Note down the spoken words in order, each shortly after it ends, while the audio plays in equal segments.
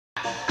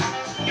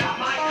Got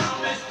my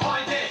compass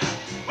pointed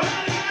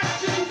where the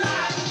action's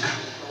at.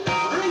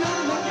 Bring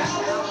on the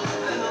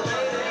cowboys and the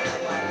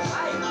ladies.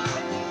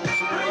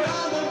 Bring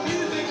on the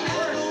music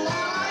and the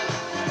lights.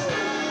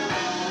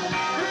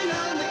 Bring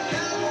on the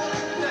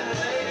cowboys and the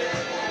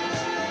ladies.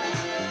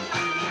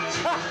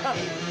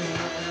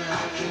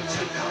 I can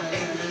take on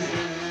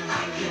anything. I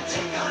can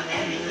take on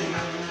anything.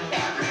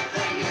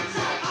 Everything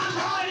inside. I'm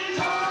riding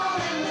tall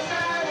in the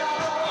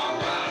saddle. I'm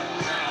riding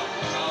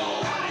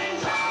tall. Riding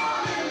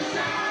tall in the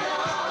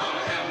saddle.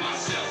 Gonna have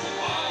myself a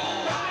ball.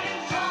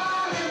 Riding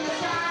tall in the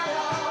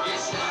saddle.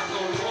 It's like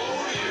a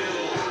rodeo.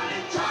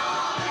 Riding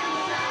tall in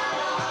the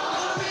saddle.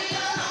 Gonna be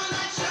out on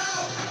that show.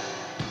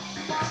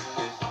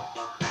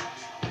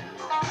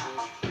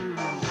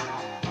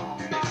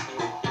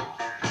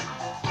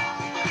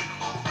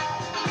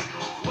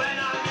 When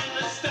I'm in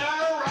the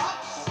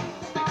stirrups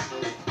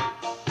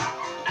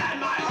and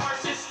my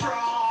horse is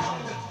strong,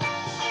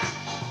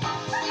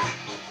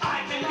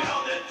 I can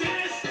go the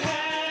distance,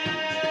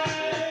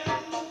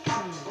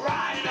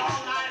 ride it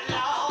all night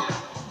long.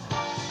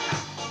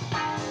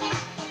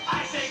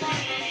 I say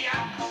giddy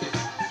up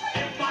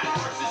if my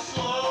horse is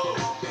slow.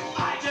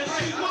 I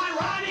just use my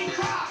riding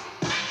crop,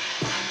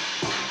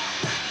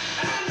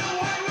 and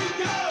away we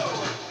go.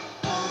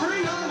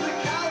 Bring on the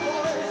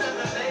cowboys and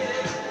the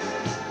ladies.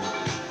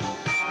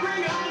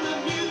 Bring on the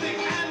music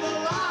and the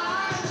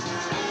lights.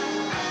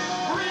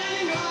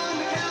 Bring on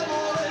the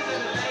cowboys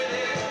and the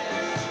ladies.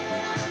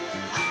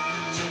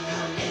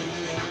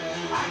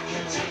 I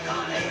can take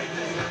on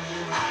anything.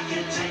 I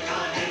can take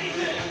on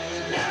anything.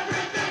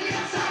 Everything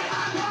inside.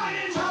 I'm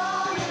riding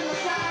tall in the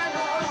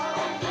saddle.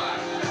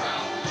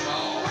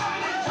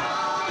 Riding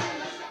tall in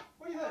the saddle.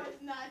 What do you think?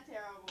 It's not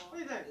terrible. What do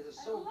you think? It is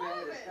so I love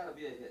bad, it's it. got to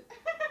be a hit.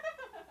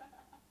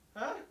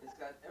 Huh? It's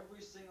got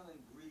every single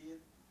ingredient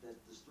that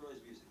destroys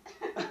music.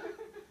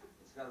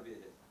 It's got to be a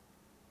hit.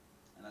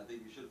 And I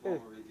think you should form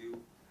a review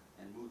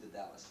and move to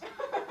Dallas.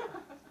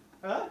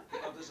 Huh?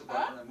 Pick up this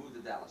apartment and move to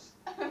Dallas.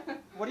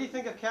 What do you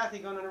think of Cathy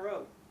going on the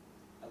road?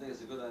 I think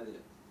it's a good idea,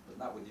 but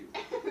not with you.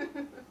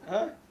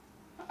 Huh?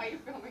 Are you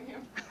filming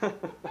him?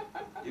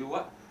 You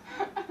what?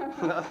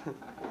 Nothing.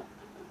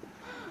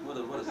 What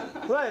is it?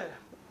 What?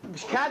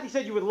 Cathy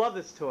said you would love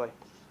this toy.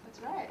 That's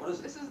right. What is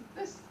it?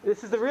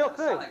 This is the real It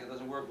thing. sounds like it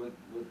doesn't work with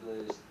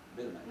the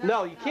Betamax.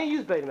 No, you can't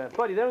use Betamax.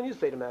 Buddy, they don't use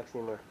Betamax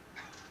anymore.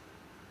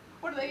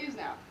 What do they use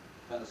now?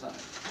 Panasonic.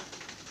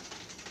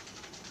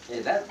 Hey,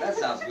 that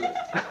sounds good.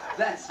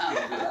 That sounds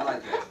good. I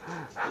like that.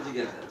 Where'd you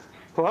get that?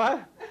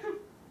 What?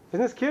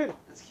 Isn't this cute?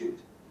 That's cute.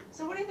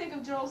 So what do you think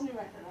of Joel's new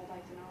record? I'd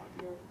like to know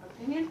your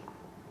opinion.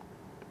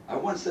 I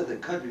once said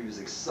that country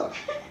music sucked.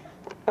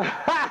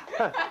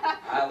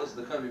 I listen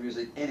to country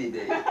music any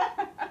day.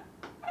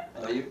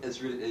 Are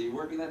you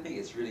working that thing?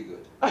 It's really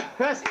good.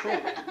 That's cool.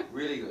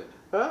 Really good.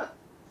 Huh?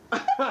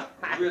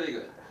 Really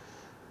good.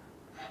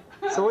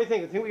 So what do you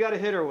think? Think we got a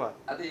hit or what?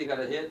 I think you got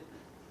a hit.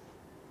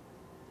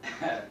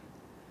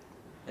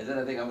 And then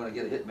I think I'm going to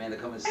get a hit man to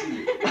come and see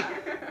you.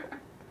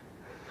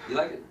 You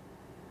like it?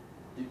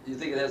 You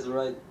think it has the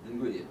right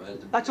ingredient,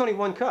 right? That's only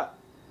one cut.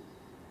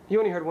 You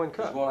only heard one It's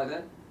cut. more like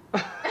that?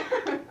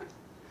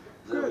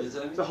 Is that what you're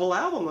telling me? It's a whole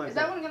album like Is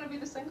that. that one going to be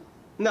the single?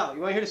 No, you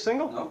want to hear the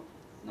single? No?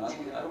 No, I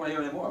don't want to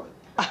hear any more of it.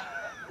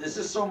 There's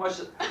just so much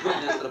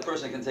goodness that a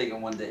person can take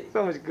in one day.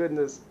 So much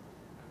goodness.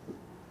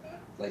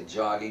 Like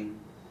jogging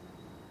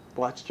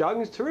Watch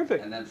jogging is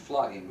terrific. and then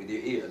flogging with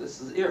your ear. This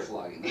is ear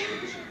flogging. That's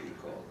what this should be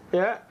called.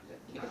 Yeah.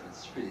 Yeah,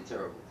 it's pretty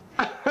terrible.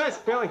 That's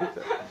feeling it.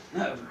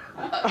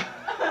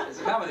 It's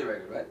a comedy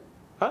record, right?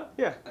 Huh?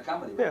 Yeah. A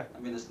comedy Yeah. record. I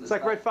mean, It's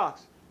like not, Red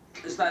Fox.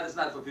 It's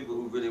not for people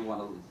who really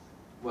want to.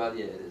 Well,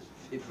 yeah, it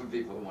is for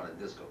people who want a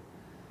disco.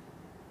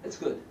 It's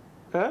good.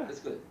 Huh? It's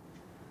good.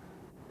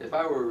 If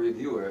I were a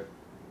reviewer,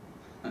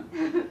 let's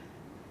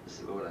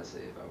see, what would I say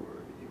if I were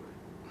a reviewer?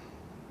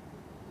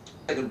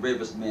 Second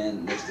bravest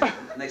man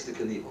next to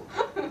Knievel.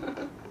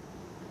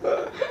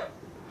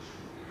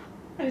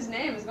 His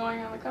name is going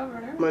on the cover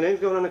and everything. My name's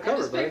going on the And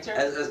cover, his buddy. picture.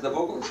 As the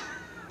vocalist?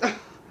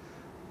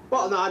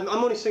 Well, no, I'm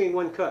only singing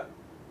one cut.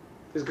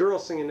 There's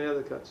girls singing the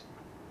other cuts.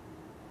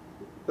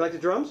 You like the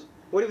drums?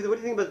 What do you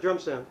think about the drum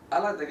sound? I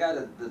like the guy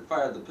that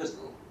fired the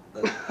pistol.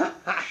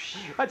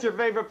 That's your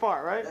favorite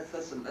part, right? That's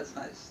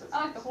nice. That's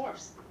I like the nice.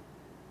 horse.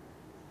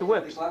 The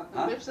whips. The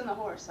Huh? whips and the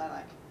horse I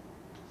like.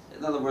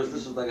 In other words,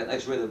 this is like an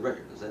X-rated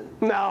record, is that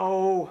it?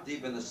 No.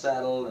 Deep in the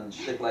saddle and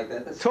shit like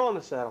that. That's Tall in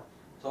the saddle.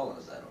 tall in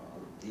the saddle.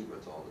 Deeper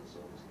tall in the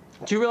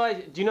saddle. Do you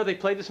realize? Do you know they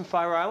played this in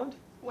Fire Island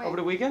Wait. over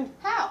the weekend?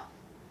 How?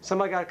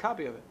 Somebody got a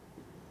copy of it.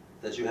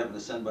 That you happen to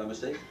send by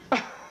mistake?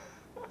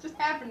 Just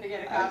happened to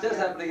get a I copy. just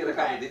happened to get a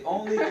copy. Right. The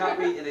only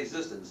copy in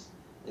existence.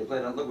 They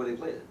played on. Look where they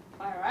played it.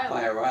 Fire Island.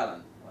 Fire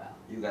Island. Well.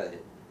 You got a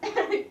hit.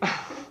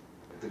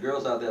 If the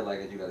girls out there like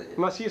it, you got a hit.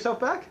 You want to see yourself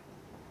back?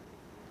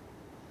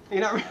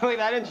 You're not really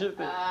that interested.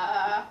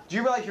 Do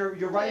you realize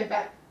you're writing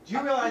back? Do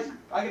you realize?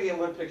 I gotta get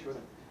one picture with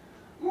him.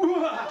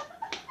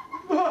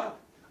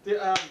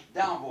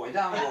 Down boy,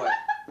 down boy.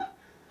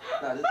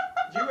 Now, Do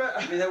you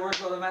I mean, that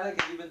works automatic.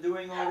 Have you been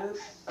doing all this?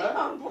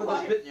 Down Put boy.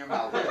 this bit in your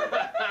mouth. Here.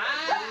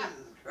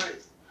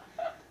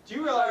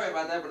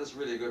 about that, but it's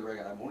really a good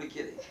record. I'm only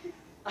kidding.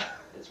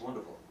 It's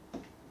wonderful. Do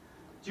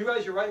you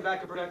realize you're writing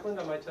back to Britt Ekland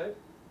on my tape?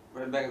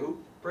 Writing back at who?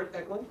 Britt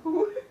Ekland?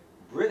 Who?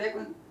 Britt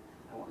Ekland?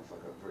 I want to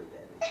fuck her very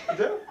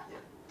badly. You do?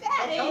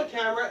 Daddy. Tell the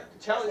camera.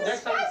 Tell That's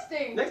next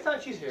disgusting. time. Next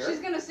time she's here. She's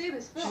gonna see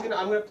this film.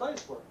 I'm gonna play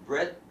this for her.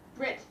 Britt?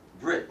 Britt.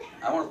 Britt.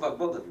 I want to fuck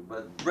both of you,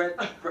 but Britt.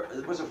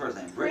 What's her first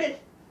name?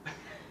 Britt.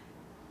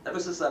 Ever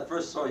since I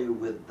first saw you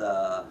with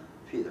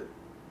Peter.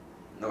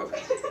 No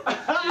offense.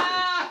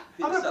 I'm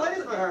gonna play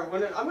this Sellers. for her.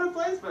 I'm gonna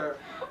play this for her.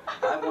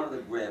 I wanted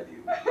to grab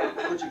you,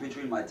 put you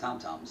between my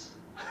tom-toms,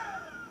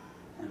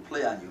 and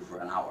play on you for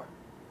an hour.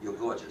 You're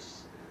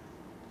gorgeous.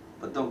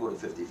 But don't go to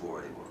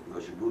 54 anymore,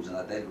 because your boobs are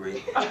not that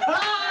great.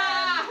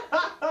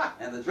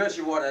 And the dress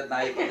you wore that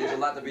night leaves a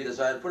lot to be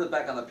desired. Put it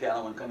back on the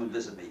piano and come and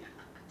visit me.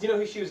 Do you know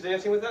who she was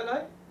dancing with that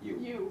night? You.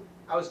 You.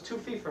 I was 2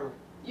 feet from her.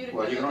 You didn't.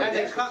 Well, you can only And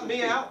they dance cut with me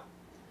 2 feet. out.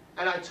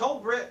 And I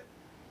told Britt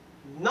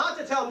not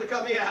to tell him to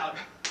cut me out.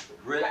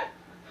 Britt,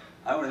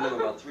 I only live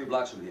about 3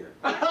 blocks from here.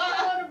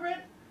 Hello to Britt.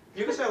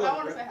 You can say I hello,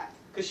 want to Britt. say hi.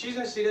 Because she's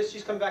gonna see this.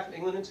 She's coming back from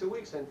England in 2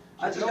 weeks, and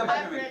I just got Hi,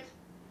 back from Britt.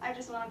 I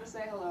just wanted to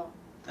say hello.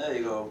 There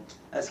you go.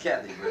 That's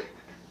Cathy, Britt.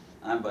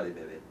 I'm Buddy,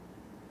 baby.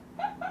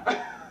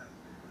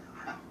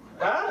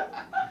 Huh?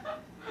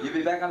 You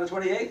be back on the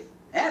 28th?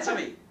 Answer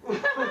me!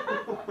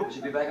 Will she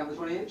be back on the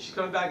 28th? She's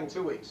coming back in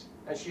 2 weeks,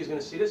 and she's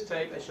gonna see this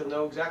tape, and she'll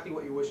know exactly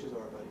what your wishes are,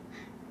 buddy.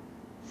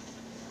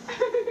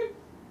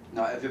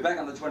 No, if you're back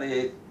on the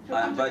 28th,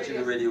 I invite you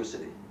to Radio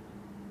City.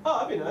 Oh,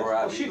 that'd be nice. Where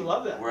Oh, she'd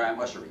love that. Where I'm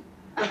ushering.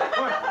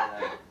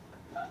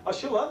 Oh,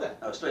 she'll love that.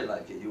 Oh, straight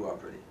life kid, you are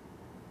pretty.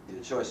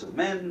 Your choice of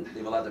men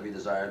leave a lot to be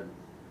desired.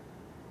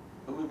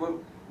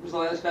 What was the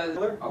last guy?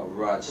 Miller? Oh,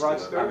 Rod Stewart.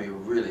 Stewart. I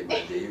mean, really,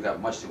 my dear, you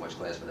got much too much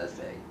class for that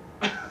fag.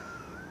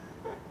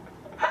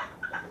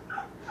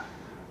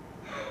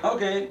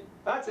 Okay.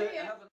 That's it. See ya.